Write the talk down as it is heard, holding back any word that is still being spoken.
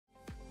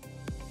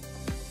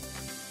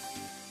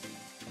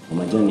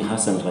Majina ni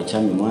Hassan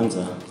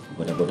Mwanza,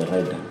 bodaboda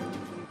rider.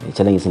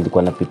 Challenge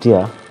nilikuwa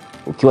napitia,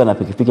 ukiwa na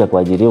pikipiki ya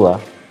kuajiriwa,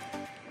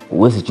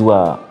 huwezi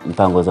jua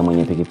mpango za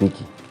mwenye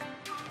pikipiki.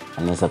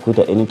 Anaweza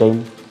kuita anytime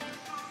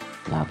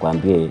na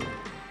kuambie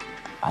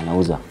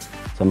anauza.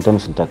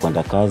 Sometimes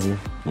nitakwenda kazi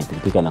na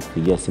pikipiki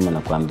anakupigia simu na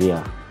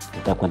kuambia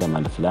nataka kwenda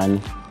mahali fulani.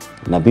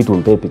 Inabidi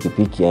umpe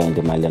pikipiki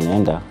aende mahali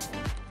anaenda,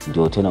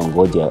 ndio tena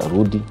ungoje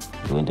arudi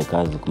ndio uende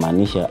kazi,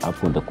 kumaanisha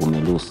hapo ndio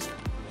kumelusi.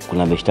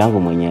 Kuna beshte yangu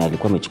mwenye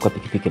alikuwa amechukua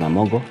pikipiki na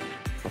mogo,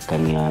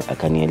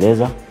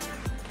 akanieleza,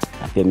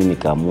 na pia mimi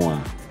nikaamua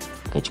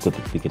nikachukua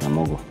pikipiki na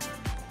mogo.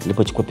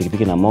 Nilipochukua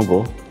pikipiki na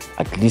mogo,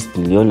 at least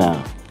niliona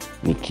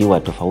nikiwa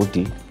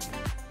tofauti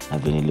na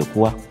vile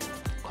nilikuwa,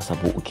 kwa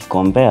sababu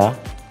ukicompare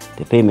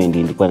the payment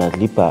nilikuwa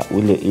nalipa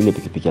ile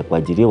pikipiki ya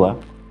kuajiriwa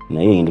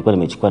na hiyo nilikuwa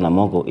nimechukua na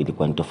mogo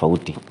ilikuwa ni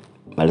tofauti.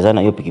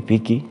 Malizana hiyo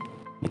pikipiki,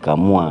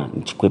 nikaamua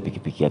nichukue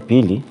pikipiki ya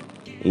pili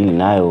ili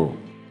nayo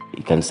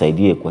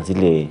ikanisaidie kwa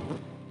zile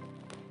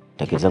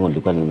target zangu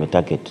nilikuwa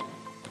nimetarget.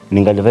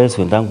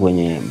 Ningadvise wenzangu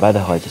wenye baada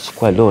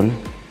hawajachukua loan,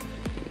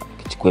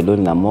 kichukue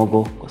loan na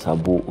mogo, kwa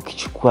sababu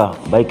ukichukua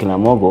bike na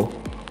mogo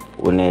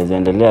unaweza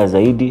endelea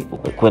zaidi,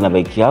 ukikuwa na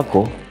bike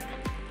yako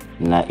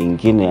na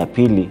ingine ya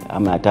pili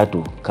ama ya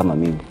tatu kama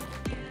mimi.